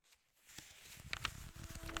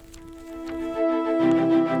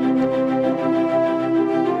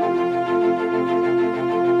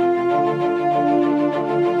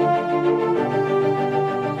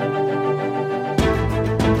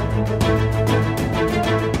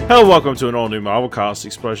Hello, welcome to an all-new Marvel cast,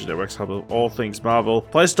 Explosion Network's hub of all things Marvel.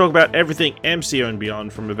 Place to talk about everything MCU and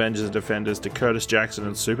beyond, from Avengers and Defenders to Curtis Jackson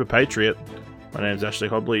and Super Patriot. My name's Ashley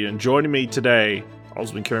Hobley, and joining me today,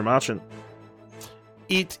 Osman Kieran Marchant.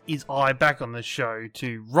 It is I back on the show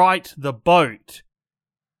to right the boat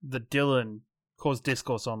that Dylan caused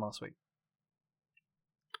discourse on last week.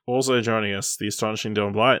 Also joining us, the astonishing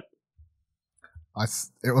Dylan Blight.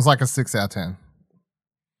 It was like a 6 out of 10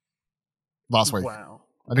 last week. Wow.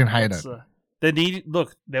 I didn't hate it.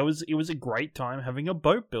 It was a great time having a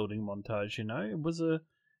boat building montage, you know? It was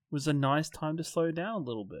a nice time to slow down a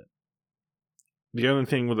little bit. The only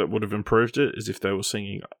thing that would have improved it is if they were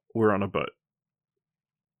singing "We're on a boat."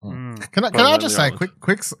 Can I just say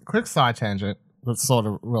quick side tangent that's sort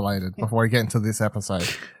of related before we get into this episode.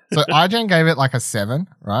 So IGN gave it like a 7,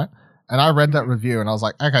 right? And I read that review and I was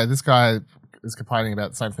like, okay, this guy is complaining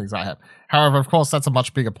about the same things I have. However, of course, that's a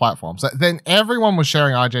much bigger platform. So then everyone was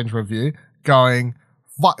sharing IGN's review, going,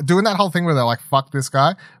 doing that whole thing where they're like, fuck this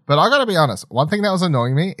guy. But I gotta be honest, one thing that was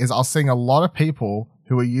annoying me is I was seeing a lot of people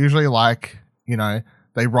who are usually like, you know,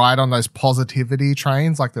 they ride on those positivity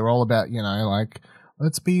trains, like they're all about, you know, like,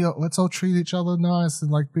 let's all treat each other nice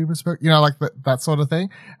and like be respect, you know, like that sort of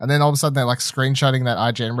thing. And then all of a sudden they're like screenshotting that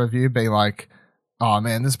IGN review, being like, oh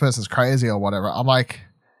man, this person's crazy or whatever. I'm like,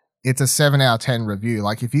 it's a 7 out of 10 review.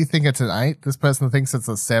 Like, if you think it's an 8, this person thinks it's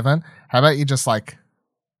a 7. How about you just like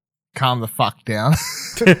calm the fuck down?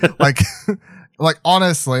 like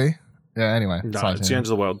honestly, yeah. Anyway, no, it's the end of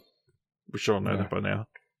the world. We should all know that by now.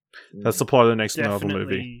 That's the plot of the next Marvel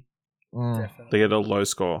movie. They get a low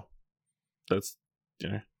score. That's, you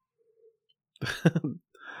know.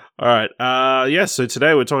 All right. So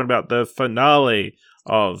today we're talking about the finale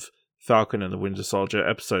of Falcon and the Winter Soldier,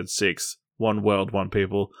 episode 6. One World, One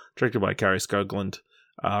People, directed by Cary Scogland,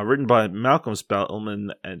 written by Malcolm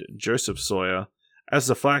Spellman and Joseph Sawyer. As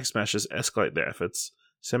the Flag Smashers escalate their efforts,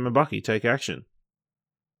 Sam and Bucky take action.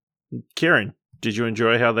 Kieran, did you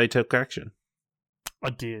enjoy how they took action? I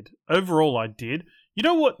did. Overall, I did. You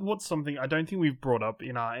know what's something I don't think we've brought up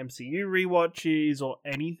in our MCU rewatches or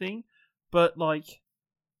anything, but like,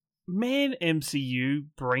 man, MCU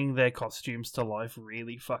bring their costumes to life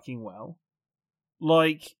really fucking well.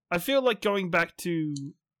 Like, I feel like going back to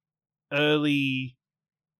early,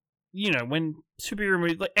 you know, when superhero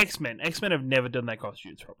movies, like X-Men have never done their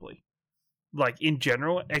costumes properly. Like, in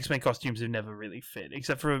general, X-Men costumes have never really fit,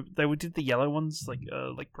 except for they did the yellow ones,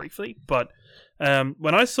 like briefly. But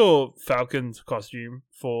when I saw Falcon's costume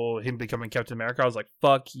for him becoming Captain America, I was like,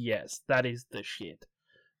 fuck yes, that is the shit.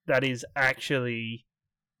 That is actually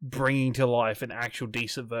bringing to life an actual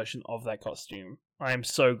decent version of that costume. I am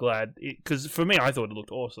so glad, because for me, I thought it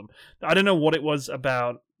looked awesome. I don't know what it was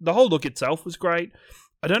about. The whole look itself was great.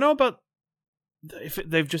 I don't know about if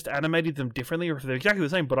they've just animated them differently or if they're exactly the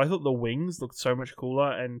same, but I thought the wings looked so much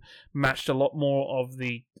cooler and matched a lot more of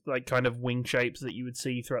the like kind of wing shapes that you would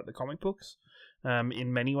see throughout the comic books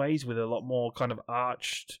in many ways, with a lot more kind of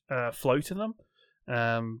arched flow to them.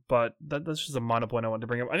 But that's just a minor point I wanted to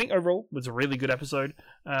bring up. I think overall it was a really good episode.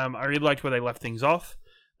 I really liked where they left things off.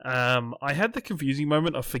 I had the confusing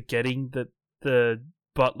moment of forgetting that the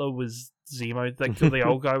butler was Zemo, the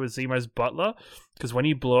old guy was Zemo's butler, because when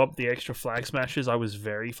he blew up the extra Flag Smashers, I was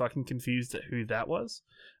very fucking confused at who that was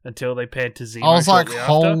until they panned to Zemo. I was like,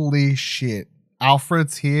 holy shit.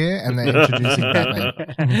 Alfred's here and they're introducing Batman.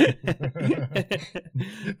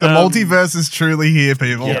 The multiverse is truly here,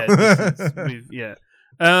 people. Yeah.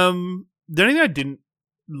 The only thing I didn't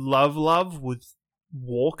love was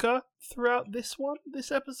Walker throughout this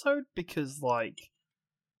episode, because like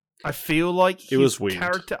I feel like his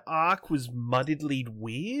character arc was muddedly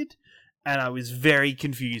weird, and I was very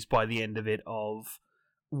confused by the end of it of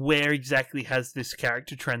where exactly has this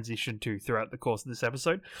character transitioned to throughout the course of this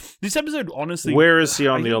episode. This episode, honestly... Where is he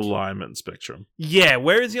on the alignment spectrum? Yeah,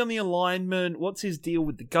 where is he on the alignment? What's his deal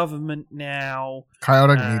with the government now?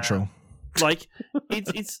 Chaotic neutral. Like,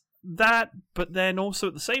 it's that, but then also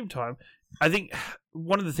at the same time, I think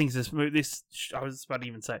one of the things I was about to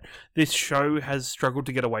even say, this show has struggled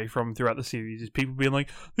to get away from throughout the series is people being like,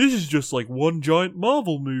 this is just like one giant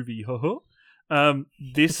Marvel movie, haha.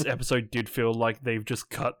 This episode did feel like they've just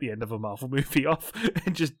cut the end of a Marvel movie off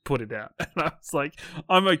and just put it out. And I was like,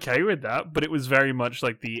 I'm okay with that, but it was very much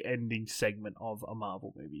like the ending segment of a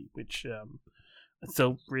Marvel movie, which I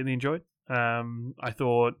still really enjoyed. I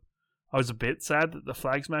thought I was a bit sad that the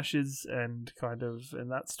Flag Smashers and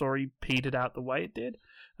that story petered out the way it did.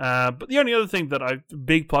 But the only other thing that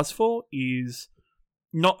big plus for is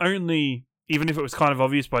not only, even if it was kind of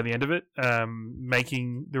obvious by the end of it,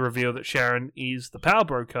 making the reveal that Sharon is the power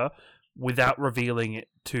broker without revealing it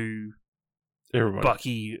to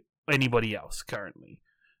Bucky, anybody else currently.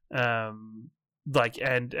 And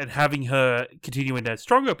having her continue in a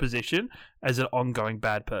stronger position as an ongoing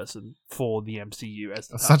bad person for the MCU. As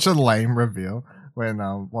such a lame reveal when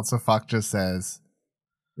what's the fuck just says,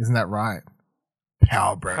 "Isn't that right?"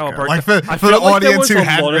 Power broker. Like for the audience who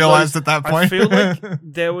hadn't realized at that point. I feel like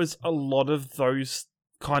there was a lot of those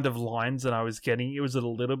kind of lines that I was getting. It was a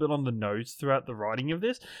little bit on the nose throughout the writing of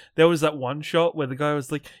this. There was that one shot where the guy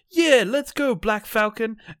was like, "Yeah, let's go, Black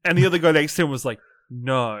Falcon," and the other guy next to him was like,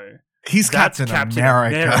 "No, he's Captain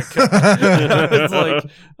America."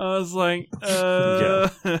 I was like,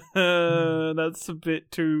 that's a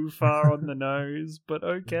bit too far on the nose, but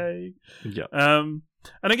okay. Yeah. And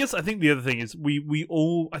I think the other thing is we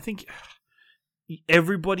all, I think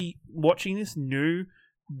everybody watching this knew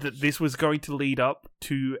that this was going to lead up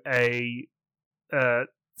to a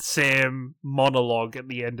Sam monologue at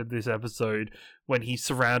the end of this episode when he's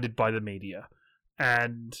surrounded by the media.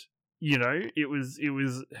 And, it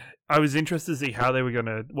was I was interested to see how they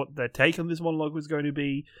were what their take on this monologue was going to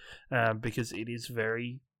be, because it is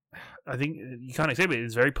very, I think you can't accept it,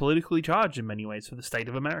 it's very politically charged in many ways for the state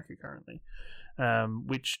of America currently.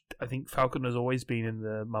 Which I think Falcon has always been in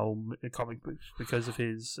the Marvel comic books because of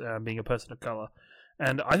his being a person of color.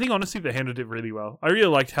 And I think, honestly, they handled it really well. I really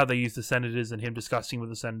liked how they used the senators and him discussing with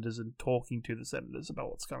the senators and talking to the senators about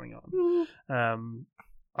what's going on.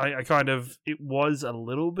 It was a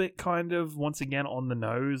little bit kind of, once again, on the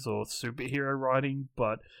nose or superhero writing,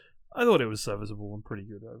 but I thought it was serviceable and pretty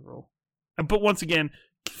good overall. But once again,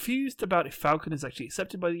 confused about if Falcon is actually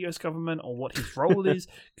accepted by the US government or what his role is,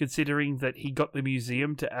 considering that he got the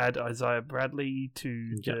museum to add Isaiah Bradley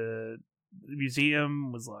to the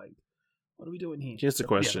museum. Was like, what are we doing here? Here's the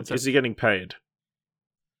question. Is he getting paid?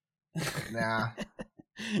 Nah.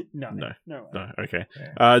 No. Okay.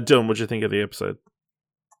 Dylan, what'd you think of the episode?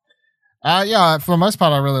 Yeah, for the most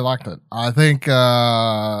part, I really liked it. I think,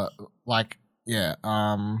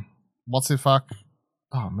 what's the fuck?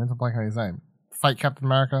 Oh, I meant to blank on his name. Fake Captain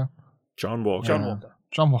America. John Walker.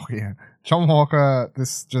 John Walker, yeah. John Walker,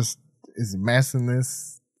 this just is a mess in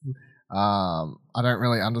this. I don't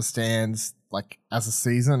really understand, as a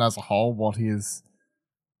season, as a whole, what he is.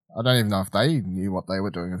 I don't even know if they knew what they were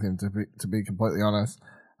doing with him, to be completely honest.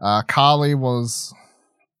 Carly was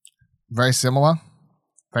very similar.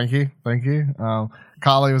 Thank you.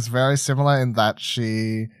 Carly was very similar in that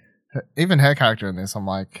even her character in this, I'm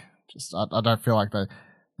like, I don't feel like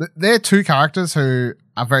they're two characters who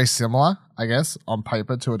are very similar, I guess, on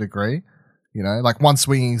paper to a degree. One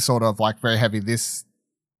swinging sort of very heavy. They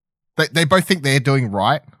both think they're doing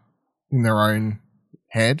right in their own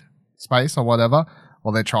head space or whatever,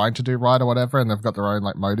 or they're trying to do right or whatever, and they've got their own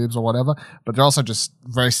motives or whatever. But they're also just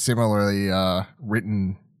very similarly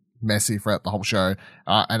written, messy throughout the whole show.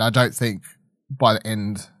 And I don't think by the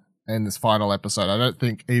end in this final episode, I don't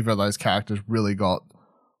think either of those characters really got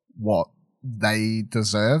what they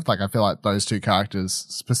deserved. I feel like those two characters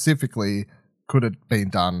specifically could have been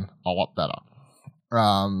done a lot better.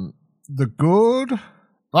 The good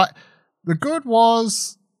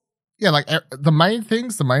was, the main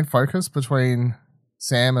things, the main focus between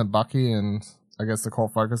Sam and Bucky and I guess the core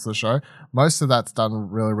focus of the show, most of that's done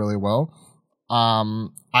really, really well.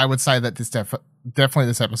 I would say that this definitely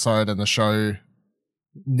this episode and the show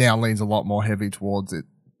now leans a lot more heavy towards it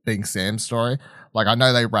being Sam's story. I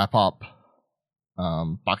know they wrap up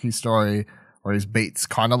Bucky's story or his beats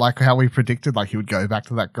kind of like how we predicted, he would go back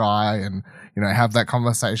to that guy and, have that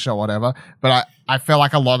conversation or whatever. But I feel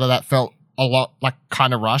like a lot of that felt a lot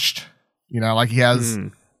kind of rushed, he has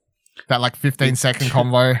that 15-second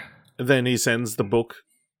convo. Then he sends the book.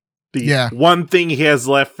 One thing he has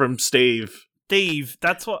left from Steve.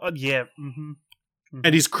 That's what, yeah. Mm-hmm. Mm-hmm.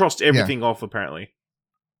 And he's crossed everything off apparently.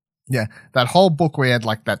 Yeah, that whole book we had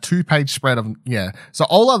that 2-page spread of So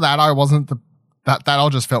all of that that all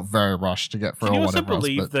just felt very rushed to get through. Can you also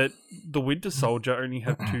believe that the Winter Soldier only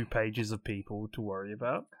had 2 pages of people to worry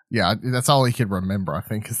about? Yeah, that's all he could remember. I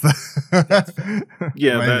think is the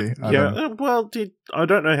Well, I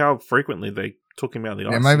don't know how frequently they took him out of the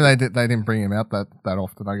ice. Yeah, maybe they didn't bring him out that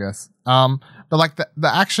often, I guess. But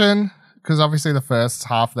the action, because obviously the first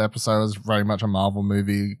half of the episode was very much a Marvel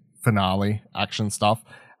movie finale action stuff.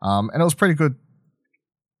 And it was pretty good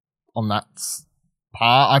on that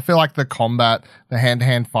part. I feel like the combat, the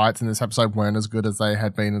hand-to-hand fights in this episode weren't as good as they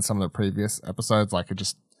had been in some of the previous episodes. It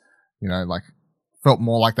just, felt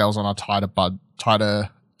more like that was on a tighter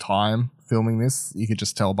time filming this. You could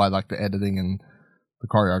just tell by the editing and the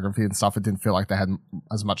choreography and stuff. It didn't feel like they had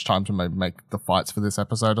as much time to make the fights for this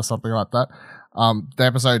episode or something like that. The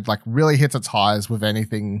episode really hits its highs with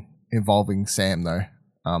anything involving Sam though.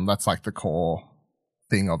 That's like the core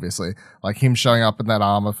thing, obviously. Like him showing up in that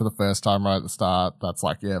armor for the first time right at the start, that's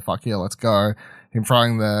like, yeah, fuck yeah, let's go. Him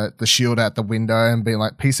throwing the shield out the window and being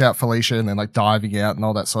like, peace out, Felicia, and then like diving out and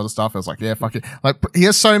all that sort of stuff. It was like, yeah, fuck it. Like, he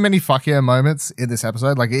has so many fuck yeah moments in this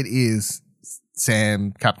episode. Like, it is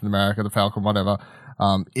Sam, Captain America, the Falcon, whatever.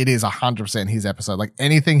 It is 100% his episode. Like,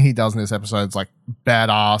 anything he does in this episode is like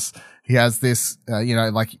badass. He has this,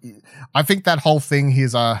 like, I think that whole thing,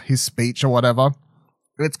 his speech or whatever,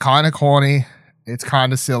 it's kind of corny. It's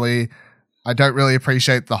kind of silly. I don't really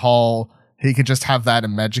appreciate the whole, he could just have that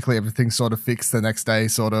and magically everything sort of fixed the next day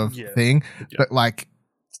sort of thing. Yeah. But like,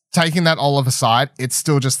 taking that all aside, it's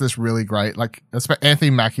still just this really great, like, Anthony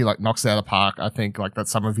Mackie like knocks it out of the park. I think like that's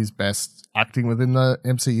some of his best acting within the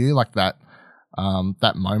MCU, like that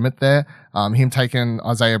moment there. Him taking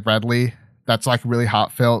Isaiah Bradley, that's like really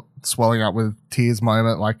heartfelt, swelling up with tears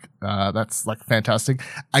moment. Like, that's like fantastic.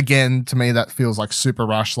 Again, to me, that feels like super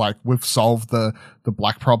rushed. Like, we've solved the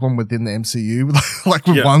black problem within the MCU, like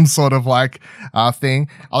with one sort of like, thing.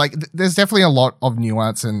 Like, there's definitely a lot of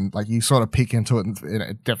nuance and like you sort of peek into it and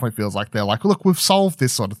it definitely feels like they're like, look, we've solved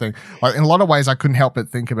this sort of thing. Like, in a lot of ways, I couldn't help but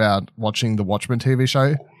think about watching the Watchmen TV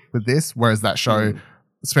show with this, whereas that show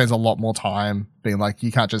spends a lot more time being like,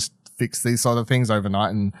 you can't just fix these sort of things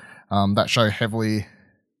overnight. And, that show,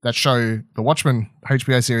 the Watchmen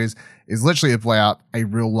HBO series, is literally about a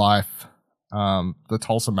real life, the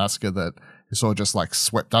Tulsa massacre that is sort of just like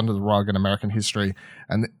swept under the rug in American history.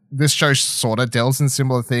 And this show sort of delves in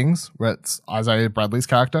similar things, where it's Isaiah Bradley's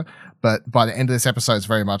character, but by the end of this episode, it's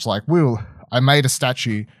very much like, I made a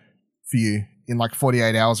statue for you in like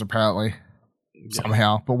 48 hours, apparently,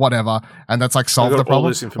 somehow, but whatever. And that's like solved the problem. All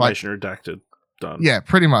this information redacted, done. Yeah,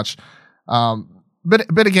 pretty much.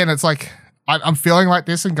 But again, it's like, I'm feeling like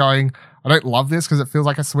this and going, I don't love this because it feels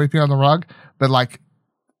like a sweeping on the rug, but like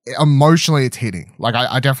emotionally it's hitting. Like,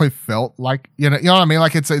 I definitely felt like, you know what I mean?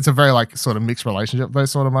 Like, it's a very like sort of mixed relationship,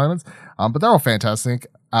 those sort of moments. But they're all fantastic.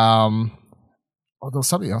 There was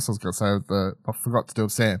something else I was going to say, I forgot to do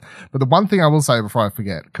with Sam. But the one thing I will say before I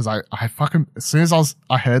forget, because I fucking, as soon as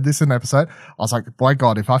I heard this in the episode, I was like, boy,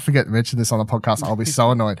 God, if I forget to mention this on the podcast, I'll be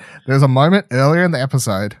so annoyed. There's a moment earlier in the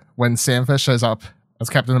episode when Sam first shows up as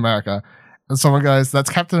Captain America, and someone goes,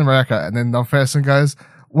 that's Captain America. And then the person goes,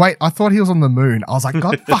 wait, I thought he was on the moon. I was like,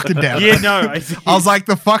 God fucking damn it. Yeah, no. I was like,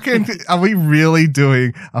 are we really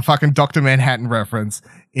doing a fucking Dr. Manhattan reference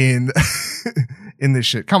in this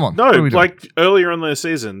shit? Come on. No, like earlier in the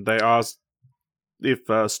season, they asked if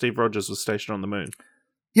Steve Rogers was stationed on the moon.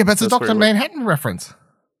 Yeah, but it's a Dr. Manhattan reference.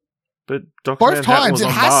 But Dr. Both Manhattan times, was it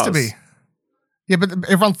on has Mars. to be. Yeah, but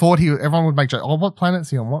everyone would make jokes. Oh, what planet's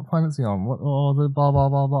he on? What planet's he on? The blah, blah,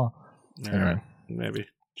 blah, blah. Anyway. Maybe.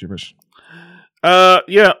 Gibberish.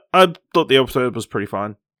 Yeah, I thought the episode was pretty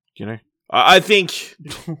fine. You know, I think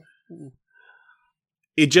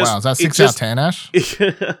it just. Wow, is that 6 out of 10, Ash?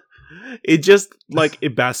 It just like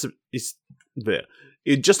it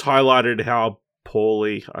just highlighted how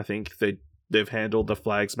poorly I think they've handled the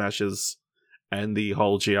flag smashes and the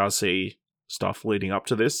whole GRC stuff leading up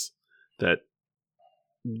to this. That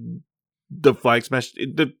the flag smash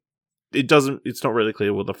it's not really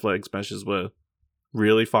clear what the flag smashers were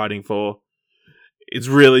really fighting for. It's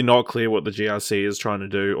really not clear what the GRC is trying to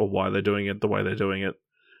do or why they're doing it the way they're doing it.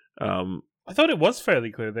 I thought it was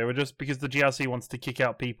fairly clear. They were just because the GRC wants to kick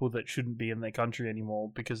out people that shouldn't be in their country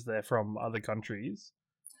anymore because they're from other countries.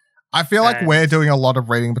 I feel like we're doing a lot of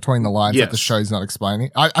reading between the lines that the show's not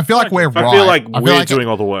explaining. I feel like we're right. I feel like we're doing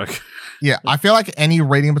all the work. Yeah, I feel like any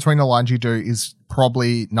reading between the lines you do is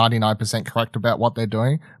probably 99% correct about what they're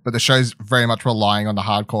doing, but the show's very much relying on the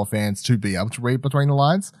hardcore fans to be able to read between the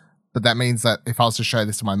lines. But that means that if I was to show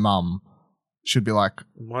this to my mum, she'd be like,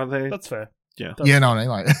 why are they? That's fair. Yeah. Yeah, no, I mean,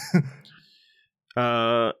 like...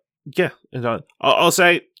 yeah. I'll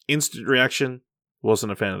say instant reaction,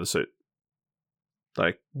 wasn't a fan of the suit.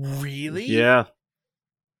 Like, really? Yeah.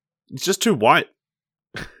 It's just too white.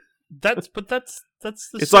 That's the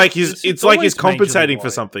it's like he's compensating for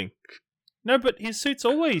something. No, but his suit's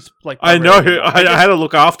always like I know. I had a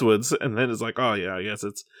look afterwards, and then it's like, oh yeah, I guess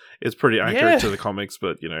it's pretty accurate to the comics,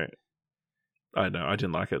 but you know, I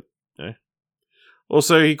didn't like it. Yeah.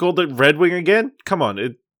 Also, he called it Red Wing again. Come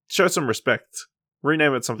on, show some respect.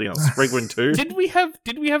 Rename it something else. Red Wing 2. Did we have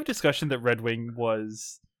a discussion that Red Wing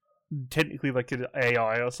was technically like an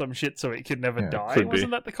AI or some shit, so it could never die?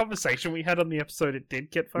 Wasn't that the conversation we had on the episode? It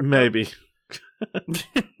did get fucked Maybe.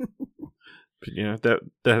 But, you know, that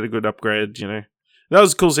had a good upgrade, you know. That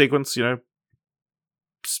was a cool sequence, you know.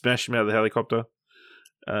 Smash him out of the helicopter.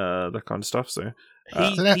 That kind of stuff, so.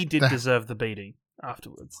 He did deserve the beating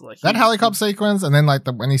afterwards. Like that helicopter sequence, and then like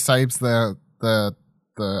when he saves the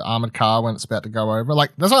armored car when it's about to go over.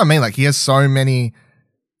 Like, that's what I mean. Like, he has so many.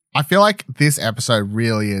 I feel like this episode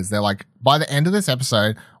really is. They're like, by the end of this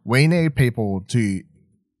episode, we need people to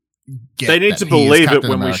get. They need to believe it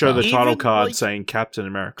when America. we show the title Even, card like, saying Captain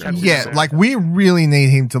America. Captain Yeah, America. like we really need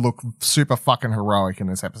him to look super fucking heroic in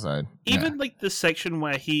this episode. Even like the section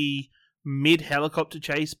where he mid helicopter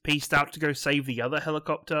chase pieced out to go save the other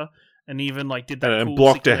helicopter, and even like did that and cool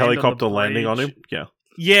blocked sick a land on the helicopter landing on bridge. him. Yeah.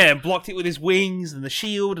 Yeah, blocked it with his wings and the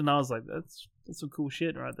shield, and I was like, that's some cool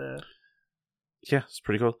shit right there. Yeah, it's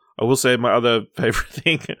pretty cool. I will say my other favorite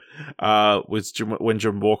thing was when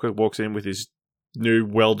Jim Walker walks in with his new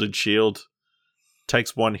welded shield,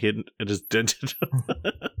 takes one hit and is dented.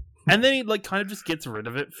 And then he like kind of just gets rid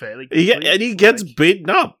of it fairly quickly. Yeah, and he gets beaten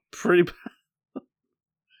up pretty bad.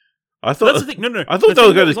 I thought that's the thing. No. I thought they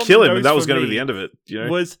were going to kill him, and that was going to be the end of it. You know?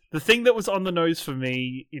 Was the thing that was on the nose for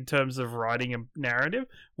me in terms of writing a narrative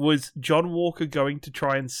was John Walker going to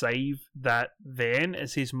try and save that van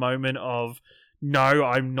as his moment of, no,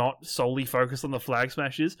 I'm not solely focused on the flag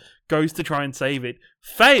smashes, goes to try and save it,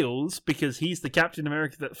 fails because he's the Captain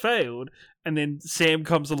America that failed, and then Sam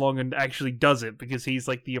comes along and actually does it because he's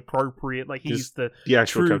like the appropriate, like he's the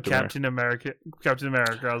actual true Captain America. Captain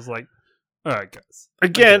America. I was like, alright guys.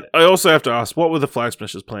 Again, I also have to ask, what were the flag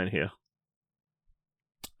smashers' plan here?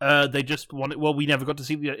 They just wanted, well, we never got to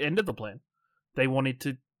see the end of the plan. They wanted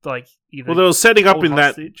to like either Well, they were setting up hold in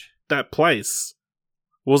hostage. that place.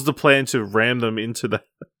 Was the plan to ram them into the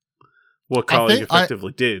what Carly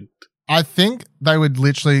effectively did? I think they would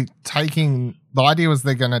literally the idea was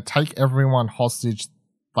they're going to take everyone hostage,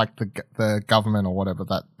 like the government or whatever,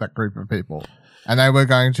 that group of people, and they were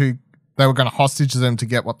going to hostage them to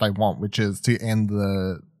get what they want, which is to end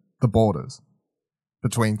the borders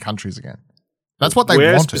between countries again. That's what they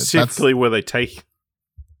Where wanted. Specifically, were they taking?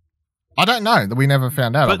 I don't know. We never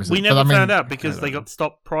found out. But obviously. we never I mean, found out because they got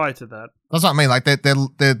stopped prior to that. That's what I mean. Like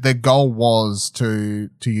their goal was to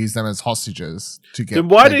use them as hostages to get. Then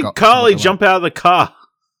why did Carly jump out of the car?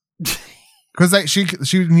 Because she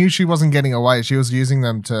knew she wasn't getting away. She was using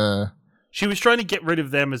them to. She was trying to get rid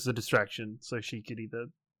of them as a distraction, so she could either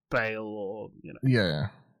bail or Yeah.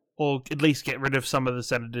 or at least get rid of some of the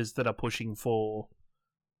senators that are pushing for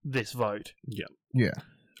this vote. Yeah. Yeah.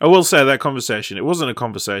 I will say that conversation. It wasn't a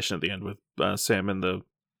conversation at the end with Sam and the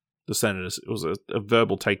senators. It was a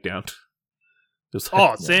verbal takedown.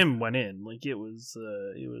 Sam went in like it was.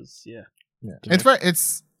 Yeah.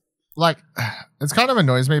 It's like it's kind of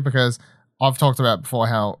annoys me because I've talked about before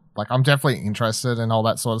how like I'm definitely interested in all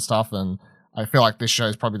that sort of stuff, and I feel like this show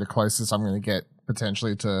is probably the closest I'm going to get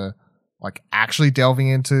potentially to like actually delving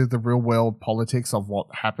into the real world politics of what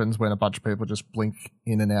happens when a bunch of people just blink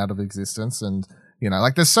in and out of existence. And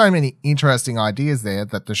like there's so many interesting ideas there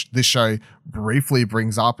that this show briefly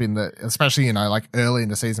brings up especially like early in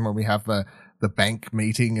the season when we have the bank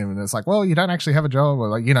meeting, and it's like, well, you don't actually have a job, or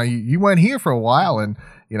like you weren't here for a while, and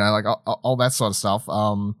like all that sort of stuff.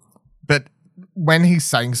 But when he's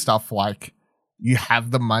saying stuff like you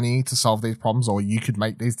have the money to solve these problems, or you could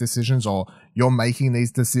make these decisions, or you're making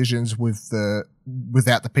these decisions without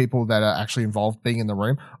the people that are actually involved being in the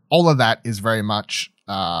room, all of that is very much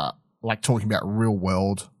like talking about real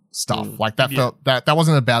world stuff. Like that felt that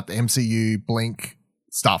wasn't about the MCU Blink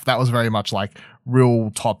stuff. That was very much like real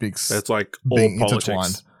topics. That's like all being politics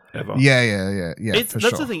intertwined. ever. Yeah. That's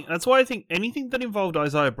sure. the thing. That's why I think anything that involved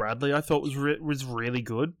Isaiah Bradley, I thought was really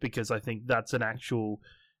good, because I think that's an actual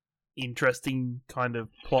interesting kind of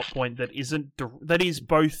plot point that is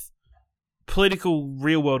both political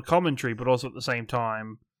real world commentary, but also at the same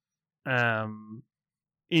time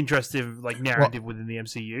interesting like narrative within the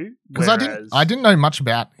MCU. Because I didn't know much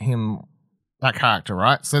about him, that character,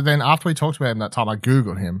 right? So then after we talked about him that time, I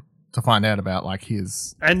googled him to find out about like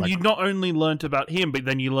his. And you not only learnt about him, but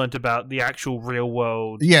then you learnt about the actual real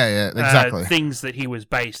world. Yeah, exactly. Things that he was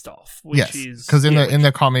based off. Which is because in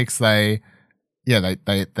the comics they do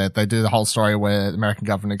the whole story where the American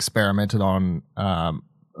government experimented on a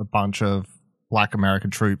bunch of Black American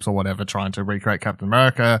troops or whatever trying to recreate Captain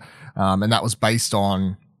America, and that was based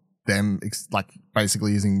on them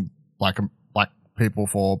basically using black people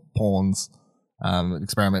for pawns,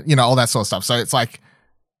 experiment, all that sort of stuff. So it's like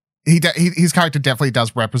his character definitely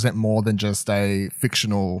does represent more than just a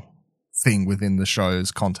fictional thing within the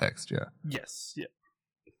show's context. Yeah. Yes. Yeah.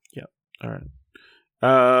 Yeah. All right.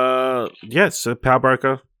 So Power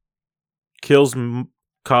Broker kills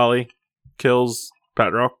Carly, kills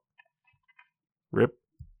Patrock. Rip.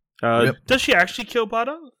 Does she actually kill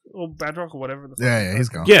Butter or Badrock or whatever? He's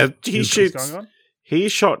gone. Yeah, he shoots. She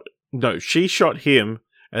shot him,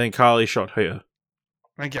 and then Carly shot her.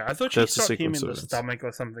 Okay, I thought she shot him in the stomach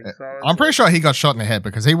or something. So I'm pretty sure he got shot in the head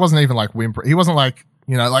because he wasn't even like whimpering. He wasn't like,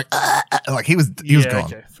 like he was gone.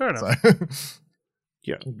 Okay, fair enough.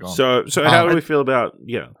 So, So how do we feel about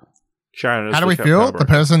Sharon? How do we feel? The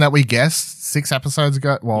person that we guessed 6 episodes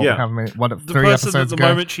ago. Well, Yeah. how many? What? The 3 person episodes at the ago.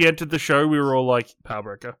 moment she entered the show, we were all like,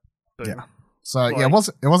 Powerbreaker. Boom. Yeah. So it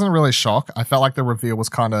wasn't really a shock. I felt like the reveal was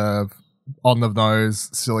kind of on the nose,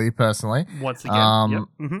 silly personally. Once again,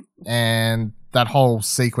 And that whole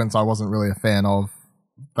sequence, I wasn't really a fan of.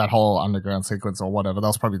 That whole underground sequence or whatever. That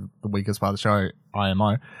was probably the weakest part of the show,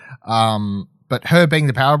 IMO. But her being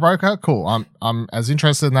the power broker, cool. I'm as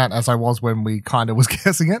interested in that as I was when we kind of was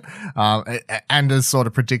guessing it. And as sort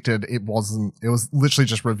of predicted, it wasn't. It was literally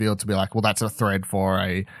just revealed to be like, well, that's a thread for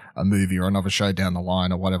a movie or another show down the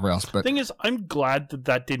line or whatever else. But the thing is, I'm glad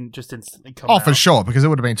that didn't just instantly come out. Oh, for sure, because it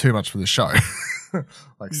would have been too much for the show.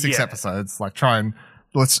 Like 6 episodes. Like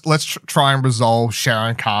let's try and resolve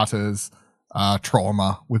Sharon Carter's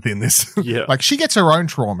trauma within this. Yeah. Like she gets her own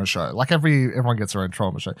trauma show. Like everyone gets their own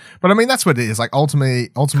trauma show. But I mean that's what it is. Like ultimately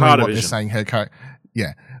what they're saying her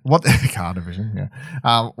what Carter Vision,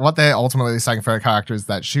 what they're ultimately saying for her character is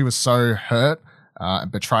that she was so hurt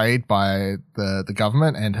and betrayed by the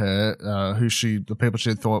government and her the people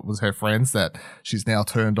she thought was her friends that she's now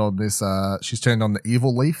turned on this she's turned on the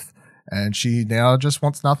evil leaf and she now just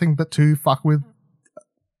wants nothing but to fuck with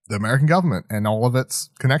the American government and all of its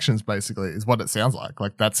connections, basically, is what it sounds like.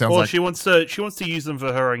 Like that sounds like she wants to use them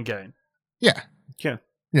for her own gain. Yeah.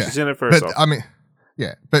 She's in it for herself. I mean,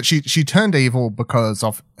 but she turned evil because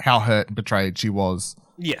of how hurt and betrayed she was.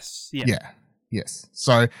 Yes. Yes.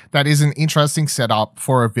 So that is an interesting setup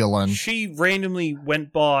for a villain. She randomly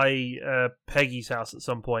went by Peggy's house at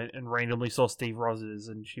some point and randomly saw Steve Rogers,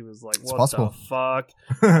 and she was like, "What the fuck?"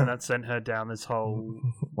 And that sent her down this whole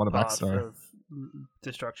path of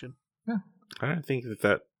destruction. Yeah. I don't think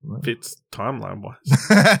that fits timeline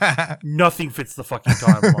wise. Nothing fits the fucking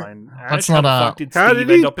timeline. That's how not the fuck did Steve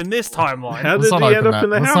end up in this timeline? How did he end up in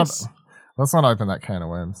the house? Let's not open that can of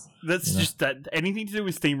worms. That's just that anything to do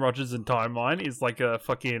with Steve Rogers and timeline is like a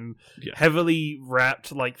fucking heavily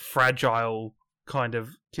wrapped, like fragile kind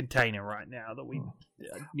of container right now that we.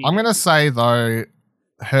 I'm gonna say though,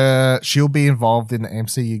 she'll be involved in the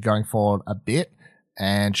MCU going forward a bit,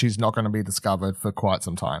 and she's not going to be discovered for quite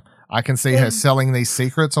some time. I can see her selling these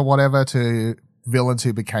secrets or whatever to villains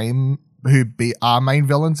who are main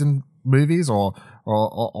villains in movies or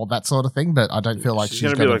that sort of thing, but I don't feel like she's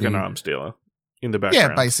going to be like an arms dealer in the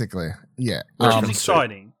background. Yeah, basically. Yeah. Which is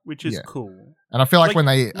exciting, which is cool. And I feel like when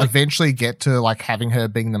they eventually get to like having her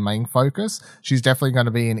being the main focus, she's definitely going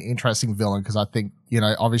to be an interesting villain because I think,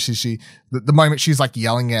 obviously the moment she's like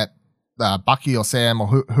yelling at Bucky or Sam or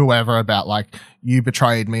whoever about like you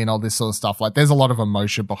betrayed me and all this sort of stuff, like there's a lot of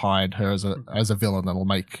emotion behind her as a villain that'll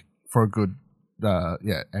make for a good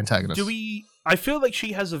antagonist. I feel like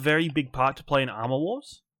she has a very big part to play in Armor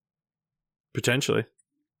Wars. Potentially.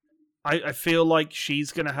 I feel like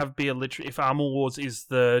she's going to be if Armor Wars is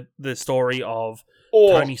the story of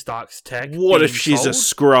Tony Stark's tech. What if she's a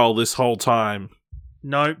Skrull this whole time?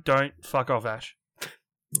 No, don't. Fuck off, Ash.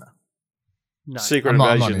 No. Secret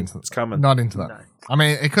Invasion. It's coming. Not into that. No. I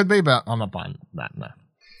mean, it could be, but I'm not buying that. No.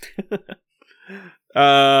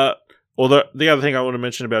 Well, the other thing I want to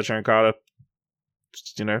mention about Sharon Carter,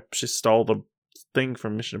 she stole the thing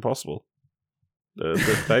from Mission Impossible. The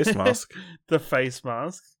face mask. The face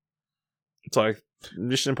mask. It's like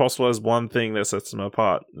Mission Impossible has one thing that sets them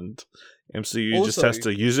apart, and MCU just has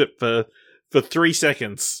to use it for 3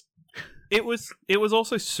 seconds. It was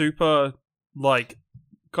also super like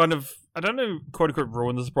kind of, I don't know, quote unquote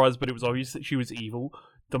ruin the surprise, but it was obvious that she was evil.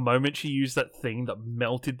 The moment she used that thing that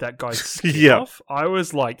melted that guy's skin off, I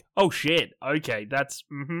was like, oh shit, okay, that's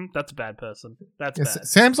a bad person. That's bad.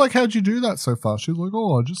 Sam's like, how'd you do that so far? She's like,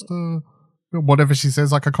 oh, I just, whatever she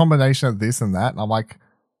says, like a combination of this and that. And I'm like,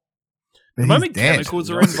 the moment chemicals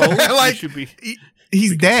are involved, like, should be...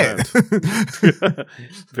 he's dead.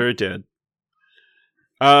 Very dead.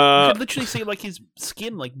 You could literally see like his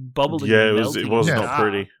skin like bubbling. Yeah, and it was not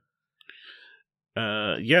pretty.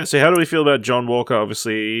 So how do we feel about John Walker?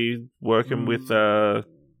 Obviously working with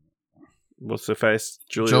what's her face,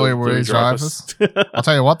 Julia Louis-Dreyfus. I'll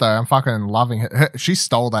tell you what though, I'm fucking loving her. She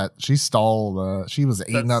stole that. She was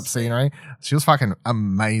eating up scenery. She was fucking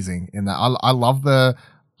amazing in that. I loved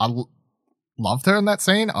her in that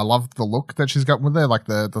scene. I loved the look that she's got with her, like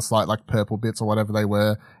the slight like purple bits or whatever they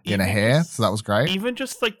were in her hair. So that was great. Even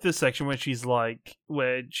just like the section where she's like,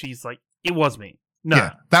 it was me. No,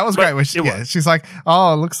 yeah, that was great. She's like,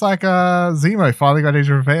 oh, it looks like Zemo finally got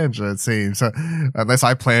his revenge. It seems, unless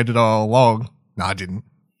I planned it all along. No, I didn't.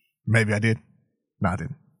 Maybe I did. No, I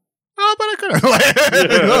didn't. Oh, but I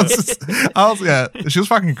could. She was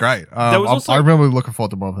fucking great. I'm really looking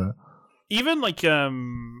forward to more of her. Even like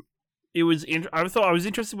it was. I thought I was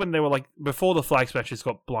interested when they were like before the flag smashers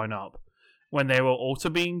got blown up, when they were also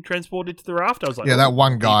being transported to the raft. I was like, that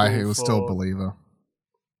one guy who was still a believer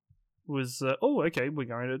was. Okay, we're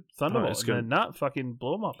going to Thunderbolt, and then that fucking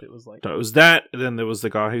blew him up. It was like it was that. And then there was the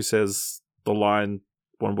guy who says the line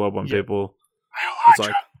 "One world, one people." It's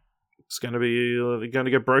like it's going to be going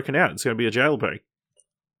to get broken out. It's going to be a jailbreak.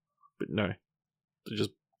 But no, they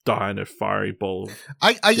just die in a fiery ball.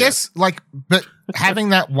 I guess, but having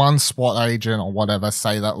that one SWAT agent or whatever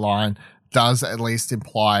say that line does at least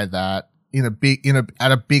imply that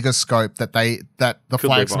at a bigger scope that the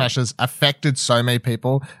Flag Smashers affected so many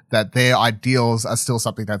people that their ideals are still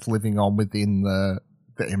something that's living on within the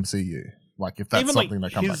MCU. Like if that's even something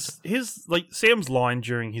that comes back to. His Sam's line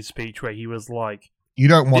during his speech where he was like, "You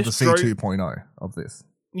don't want to see 2.0 of this."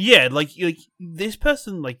 Yeah, like this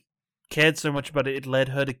person cared so much about it, it led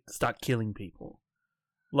her to start killing people.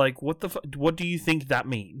 Like, what do you think that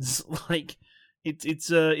means? Like,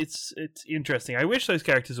 it's interesting. I wish those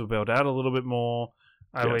characters were built out a little bit more.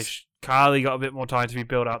 I wish Carly got a bit more time to be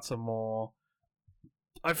built out some more.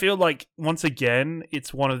 I feel like, once again,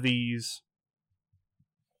 it's one of these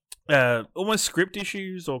almost script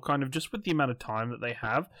issues, or kind of just with the amount of time that they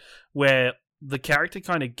have, where the character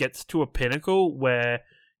kind of gets to a pinnacle where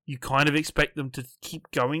you kind of expect them to keep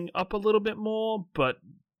going up a little bit more, but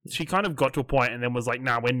she kind of got to a point and then was like,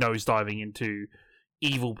 nah, we're nosediving into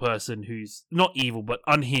evil person who's not evil, but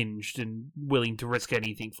unhinged and willing to risk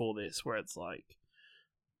anything for this, where it's like,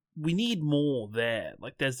 we need more there.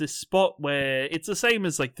 Like, there's this spot where it's the same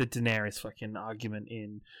as, like, the Daenerys fucking argument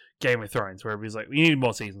in Game of Thrones, where everybody's like, we need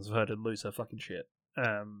more seasons for her to lose her fucking shit.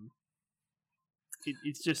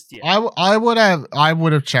 It's just, yeah. I would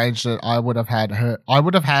have changed it. I would have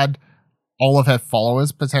had all of her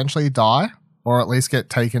followers potentially die, or at least get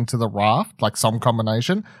taken to the raft, like some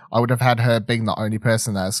combination. I would have had her being the only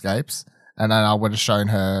person that escapes, and then I would have shown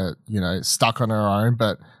her, stuck on her own,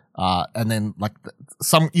 but and then like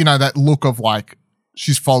some, that look of like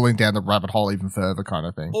she's falling down the rabbit hole even further kind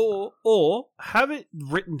of thing. Or have it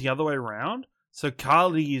written the other way around. So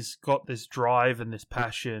Carly's got this drive and this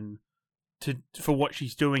passion for what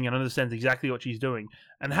she's doing and understands exactly what she's doing,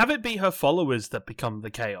 and have it be her followers that become the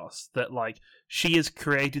chaos, that like she has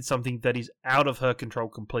created something that is out of her control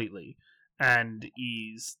completely and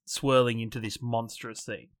is swirling into this monstrous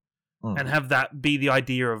thing. And have that be the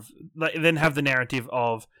idea of, then have the narrative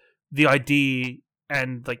of the idea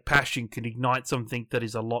and like passion can ignite something that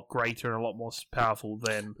is a lot greater and a lot more powerful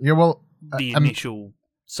than the initial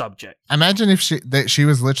subject. Imagine if she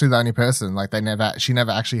was literally the only person. Like she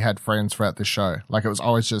never actually had friends throughout the show. Like it was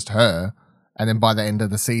always just her, and then by the end of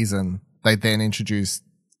the season, they then introduced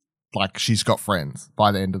like she's got friends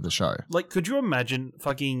by the end of the show. Like, could you imagine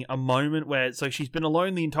fucking a moment where she's been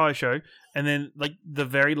alone the entire show, and then like the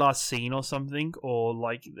very last scene or something, or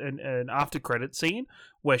like an after credit scene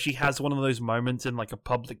where she has one of those moments in like a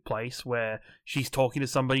public place where she's talking to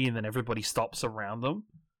somebody and then everybody stops around them.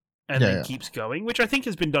 And then keeps going, which I think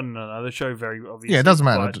has been done in another show very obviously. Yeah, it doesn't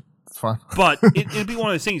matter. It's fine. But it'd be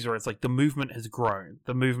one of those things where it's like the movement has grown.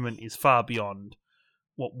 The movement is far beyond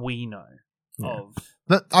what we know of.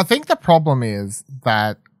 I think the problem is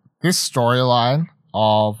that this storyline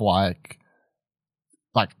of like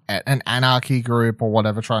an anarchy group or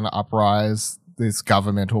whatever trying to uprise this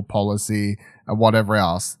governmental policy and whatever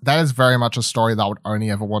else, that is very much a story that I would only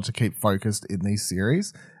ever want to keep focused in these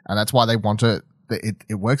series. And that's why they want it.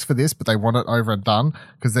 It works for this, but they want it over and done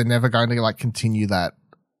because they're never going to like continue that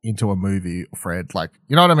into a movie, Fred. Like,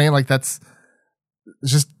 you know what I mean? Like it's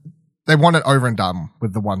just, they want it over and done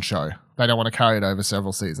with the one show. They don't want to carry it over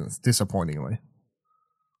several seasons, disappointingly.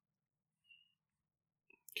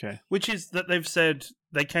 Okay. Which is that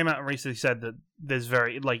they came out and recently said that there's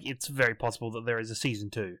it's very possible that there is a season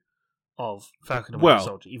 2 of Falcon and Winter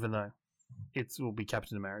Soldier, even though it will be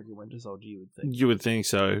Captain America Winter Soldier, you would think. You would think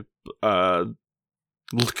so.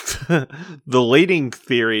 The leading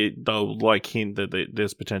theory, though, like hint that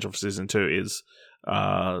there's potential for season 2 is,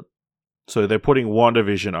 so they're putting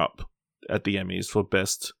WandaVision up at the Emmys for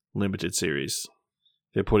Best Limited Series.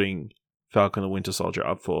 They're putting Falcon and Winter Soldier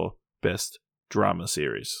up for Best Drama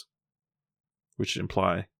Series, which would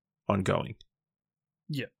imply ongoing.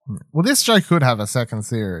 Yeah. Well, this show could have a second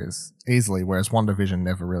series easily, whereas WandaVision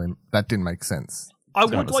never really, that didn't make sense. I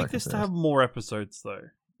would like this to have more episodes, though.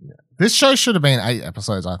 Yeah. This show should have been 8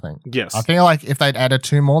 episodes, I think. Yes. I feel like if they'd added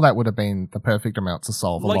 2 more, that would have been the perfect amount to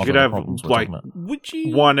solve a lot of the problems we're talking about. Would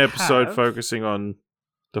you one episode focusing on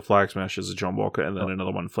the Flag Smashers of John Walker and then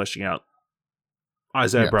another one fleshing out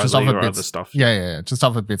Isaiah Bradley or other stuff. Yeah. Just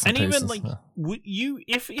other bits and pieces. And even would you,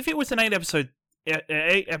 if it was an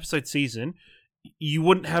 8-episode season, you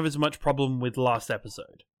wouldn't have as much problem with last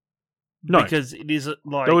episode. No, because it is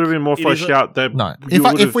like there would have been more fleshed out. No,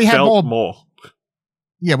 if we had more.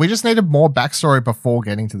 Yeah, we just needed more backstory before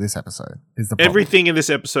getting to this episode. Is the problem. Everything in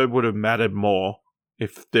this episode would have mattered more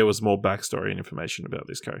if there was more backstory and information about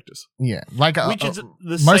these characters. Yeah, like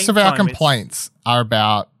most of our complaints are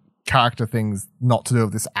about character things not to do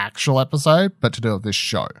with this actual episode, but to do with this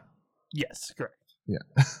show. Yes, correct. Yeah.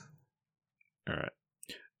 All right.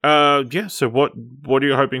 Yeah. So what are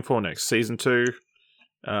you hoping for next? Season 2?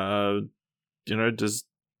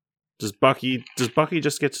 Does Bucky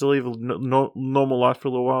just get to live a normal life for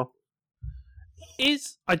a little while?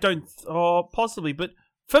 Possibly, but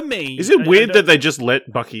for me, is it weird that they just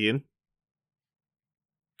let Bucky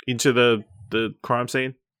into the crime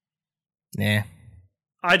scene? Yeah,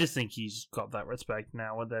 I just think he's got that respect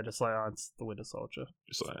now, where they're just like, oh, it's the Winter Soldier.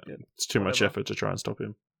 It's too much effort to try and stop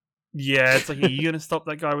him. Yeah, it's like, are you going to stop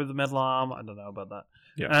that guy with the metal arm? I don't know about that.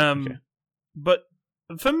 Yeah, okay. But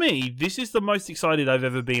for me, this is the most excited I've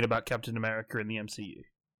ever been about Captain America in the MCU.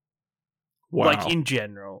 Wow. Like, in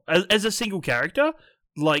general. As a single character,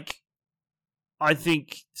 like, I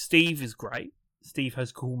think Steve is great. Steve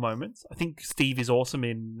has cool moments. I think Steve is awesome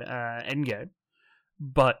in Endgame.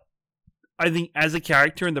 But I think as a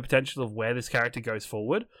character and the potential of where this character goes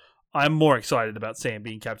forward, I'm more excited about Sam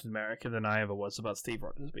being Captain America than I ever was about Steve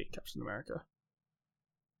Rogers being Captain America.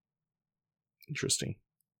 Interesting.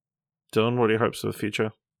 Dylan, what are your hopes for the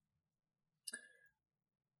future?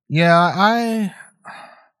 Yeah,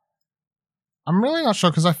 I'm really not sure,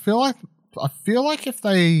 because I feel like if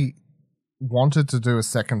they wanted to do a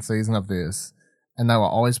second season of this and they were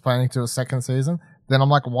always planning to do a second season, then I'm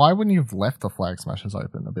like, why wouldn't you have left the Flag Smashers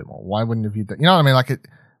open a bit more? Why wouldn't you have, you know what I mean?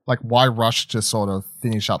 Like why rush to sort of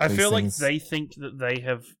finish up these things? I feel like they think that they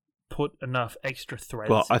have put enough extra threads.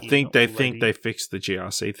 Well, I think they think they fixed the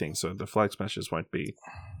GRC thing, so the Flag Smashers won't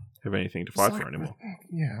have anything to fight for anymore.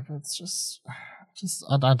 Yeah, but it's just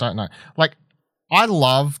I don't know. Like, I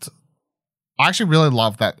actually really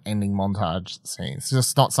loved that ending montage scene. It's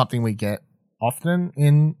just not something we get often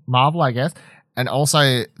in Marvel, I guess. And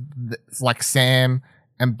also, like, Sam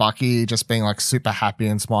and Bucky just being, like, super happy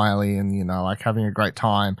and smiley and, you know, like, having a great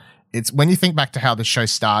time. It's when you think back to how the show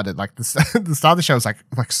started, like, the start of the show was,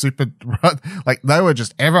 like super, like,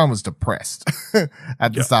 everyone was depressed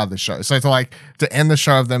at the start of the show. So to end the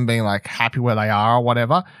show of them being, like, happy where they are or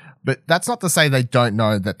whatever. But that's not to say they don't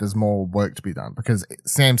know that there's more work to be done, because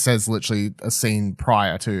Sam says literally a scene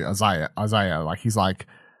prior to Isaiah, like, he's like,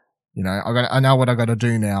 you know, I know what I got to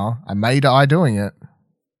do now. I may die doing it,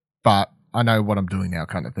 but I know what I'm doing now,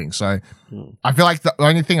 kind of thing. So I feel like the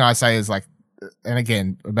only thing I say is, like, and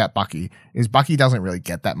again about Bucky, is Bucky doesn't really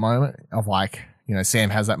get that moment of, like, you know,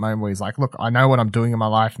 Sam has that moment where he's like, look, I know what I'm doing in my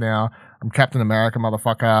life now. I'm Captain America,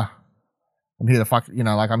 motherfucker. I'm here to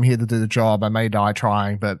I'm here to do the job. I may die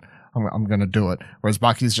trying, but I'm going to do it. Whereas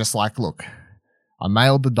Bucky's just like, look, I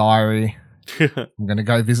mailed the diary. I'm going to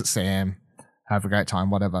go visit Sam, have a great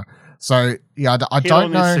time, whatever. So, yeah, I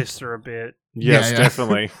don't know. His sister a bit. Yes,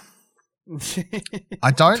 definitely.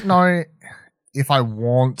 I don't know if I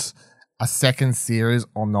want a second series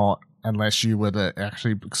or not, unless you were to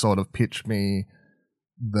actually sort of pitch me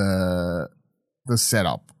the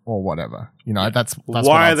setup or whatever. You know, that's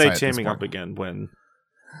why are they teaming up again when?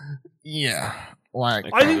 Yeah, like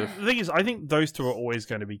the thing is, I think those two are always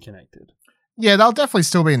going to be connected. Yeah, they'll definitely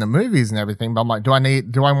still be in the movies and everything. But I'm like, do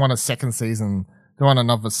I want a second season? Do I want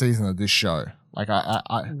another season of this show? Like,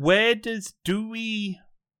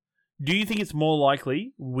 do you think it's more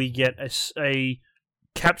likely we get a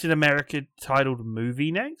Captain America titled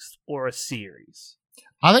movie next, or a series?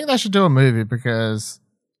 I think they should do a movie, because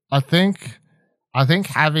I think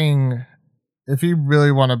having, if you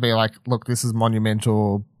really want to be like, look, this is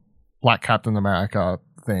monumental Black Captain America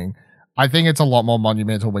thing, I think it's a lot more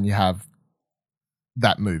monumental when you have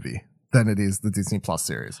that movie than it is the Disney Plus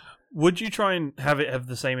series. Would you try and have it have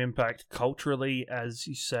the same impact culturally as,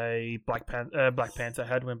 you say, Black Panther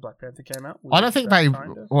had when Black Panther came out? I don't think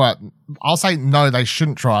I'll say no, they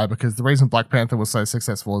shouldn't try, because the reason Black Panther was so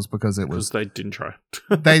successful is because they didn't try.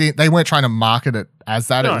 They weren't trying to market it as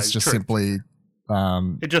that. No, it was just simply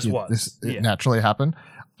it just was. It naturally happened.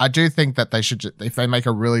 I do think that they should, if they make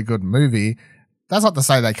a really good movie, that's not to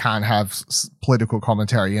say they can't have political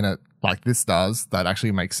commentary in it like this does, that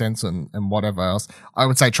actually makes sense and whatever else. I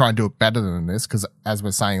would say try and do it better than this, because as we're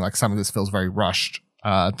saying, like, some of this feels very rushed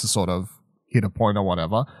to sort of hit a point or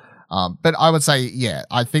whatever. But I would say, yeah,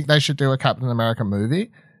 I think they should do a Captain America movie.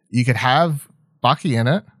 You could have Bucky in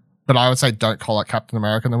it, but I would say don't call it Captain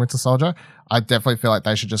America and the Winter Soldier. I definitely feel like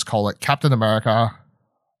they should just call it Captain America,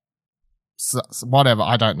 whatever,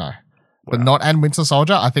 I don't know. But not and Winter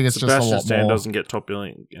Soldier. I think it's Sebastian just a lot Stan more. doesn't get top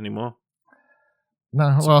billing anymore.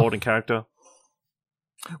 No, Supporting character.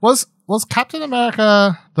 Was Captain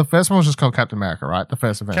America the first one? Was just called Captain America, right? The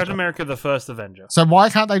first Avenger. Captain America, the first Avenger. So why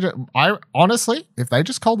can't they? I honestly, if they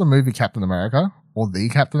just called the movie Captain America or the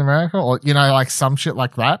Captain America, or like some shit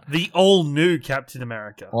like that, the all new Captain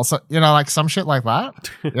America. Also, like some shit like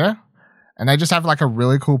that, yeah. And they just have like a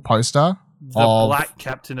really cool poster. The Black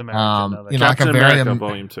Captain America. Captain America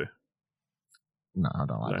Volume 2. No, I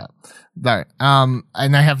don't like that. No.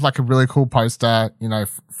 And they have like a really cool poster,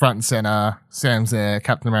 front and center, Sam's there,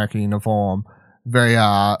 Captain America uniform, very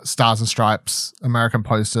Stars and Stripes American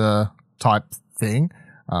poster type thing.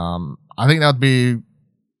 I think that'd be,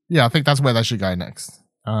 I think that's where they should go next.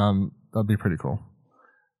 That'd be pretty cool.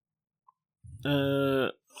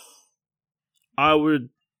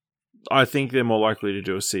 I think they're more likely to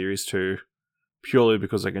do a series 2 purely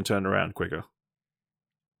because they can turn around quicker.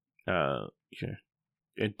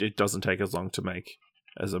 It doesn't take as long to make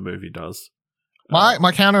as a movie does.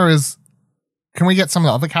 My counter is, can we get some of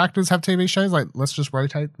the other characters have TV shows? Like, let's just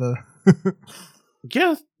rotate the.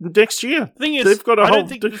 Yeah, next year. Thing is, they've got a whole.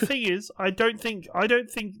 The thing is, I don't think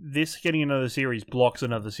this getting another series blocks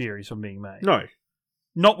another series from being made. No,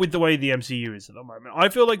 not with the way the MCU is at the moment. I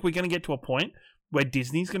feel like we're going to get to a point where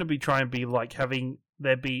Disney's going to be trying to be like having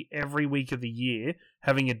there be every week of the year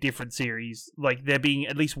having a different series, like there being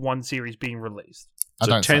at least one series being released.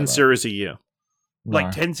 So 10 series a year. No.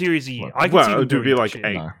 Like 10 series a year. It would be like 8.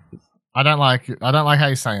 No. I don't like how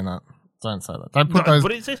you're saying that. Don't say that. Don't put those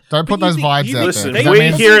vibes out listen, there.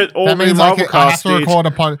 we hear it all in Marvel cast.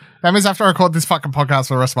 That means I have to record this fucking podcast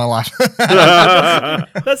for the rest of my life.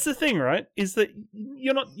 That's the thing, right? Is that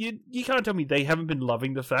you can't tell me they haven't been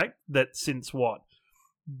loving the fact that since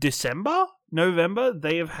November,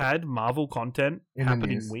 they have had Marvel content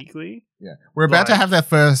happening weekly. Yeah. We're about to have their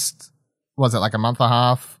first, was it like a month and a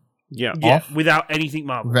half? Yeah, without anything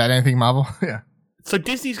Marvel. Yeah. So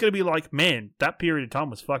Disney's going to be like, man, that period of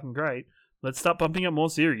time was fucking great. Let's start pumping up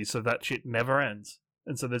more series so that shit never ends.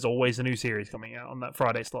 And so there's always a new series coming out on that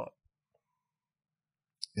Friday slot.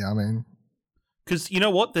 Yeah, I mean... Because you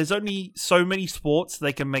know what? There's only so many sports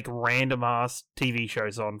they can make random-ass TV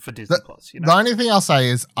shows on for Disney+. The only thing I'll say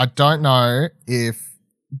is I don't know if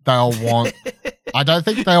they'll want... I don't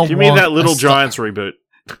think they'll want... You mean that Little Giants reboot?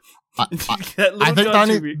 I think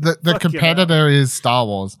the competitor is Star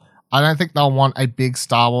Wars. I don't think they'll want a big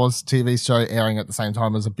Star Wars TV show airing at the same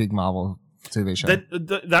time as a big Marvel TV show.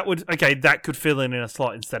 That could fill in a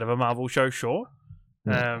slot instead of a Marvel show, sure.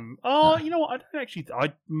 Yeah. You know what? I don't actually.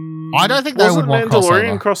 I don't think they would want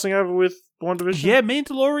Mandalorian crossing over with WandaVision. Yeah,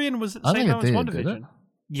 Mandalorian was at the same time as WandaVision. Did it?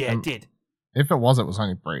 Yeah, it did. If it was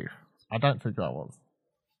only brief. I don't think that was.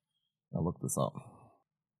 I'll look this up.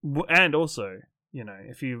 And also,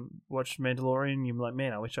 if you watched Mandalorian, you're like,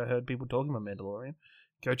 man, I wish I heard people talking about Mandalorian.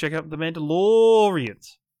 Go check out The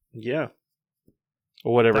Mandalorians. Yeah.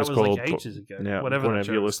 Or whatever that it's was called. Like ages ago. Yeah, whenever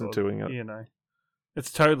you listen to it.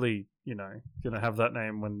 It's totally, going to have that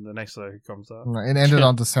name when the next show comes out. No, it ended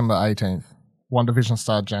on December 18th. WandaVision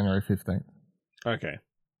started January 15th. Okay.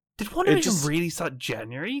 Did WandaVision really start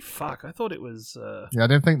January? Fuck, I thought it was... Yeah, I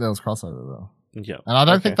didn't think there was crossover, though. Yeah. And I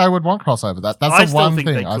don't think they would want crossover. That's the one thing. I still think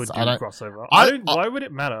they could do crossover. Why would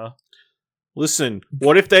it matter? Listen,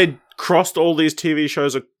 what if they crossed all these TV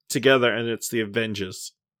shows together and it's the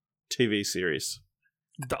Avengers TV series?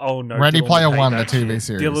 Oh no! Ready Player One, the TV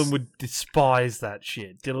series. Dylan would despise that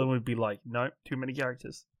shit. Dylan would be like, "No, too many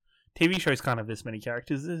characters. TV shows can't have this many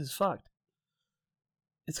characters. This is fucked.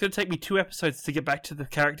 It's going to take me 2 episodes to get back to the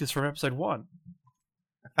characters from episode 1."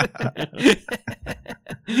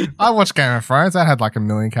 I watched Game of Thrones. That had like 1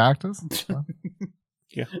 million characters.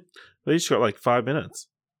 Yeah, they just got like 5 minutes.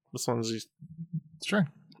 As long as you... It's true.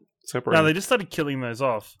 Separate. No, they just started killing those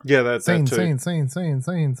off. Yeah, that's scene. They don't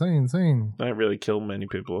really kill many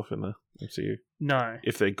people off in the MCU. No.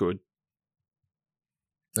 If they're good.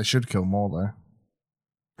 They should kill more,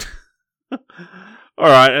 though.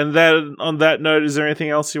 Alright, and then on that note, is there anything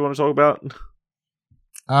else you want to talk about?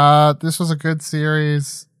 This was a good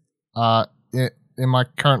series. In my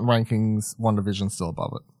current rankings, WandaVision's still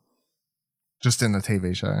above it. Just in the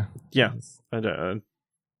TV show. Yeah,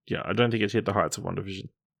 I don't think it hit the heights of WandaVision.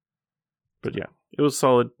 But yeah, it was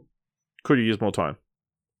solid. Could have used more time.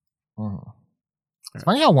 It's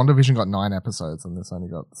funny how WandaVision got 9 episodes and this only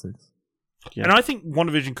got 6. Yeah. And I think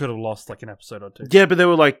WandaVision could have lost like an episode or 2. Yeah, but they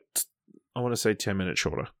were like, I want to say 10 minutes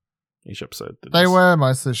shorter each episode. They were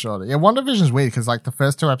mostly shorter. Yeah, WandaVision's weird because like the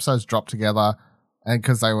first 2 episodes dropped together and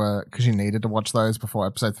because you needed to watch those before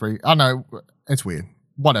episode 3. I know it's weird.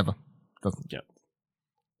 Whatever. Yep.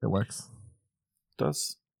 It works. It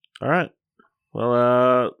does. All right.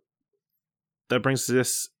 Well, that brings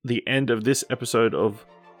us the end of this episode of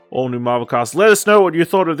All New Marvel Cast. Let us know what you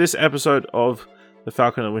thought of this episode of The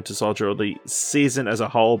Falcon and Winter Soldier, or the season as a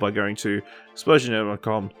whole, by going to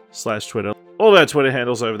explosionnetwork.com/Twitter. All our Twitter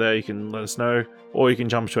handles over there, you can let us know, or you can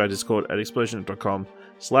jump to our Discord at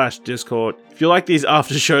explosion.com/Discord. If you like these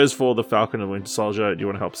after shows for The Falcon and Winter Soldier, and you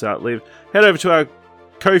want to help us out, head over to our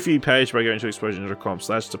Ko-fi page by going to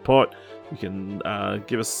explosion.com/support. You can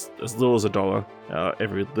give us as little as $1.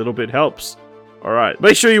 Every little bit helps. Alright,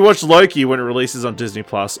 make sure you watch Loki when it releases on Disney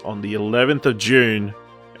Plus on the 11th of June.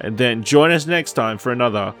 And then join us next time for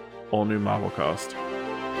another all-new Marvel cast.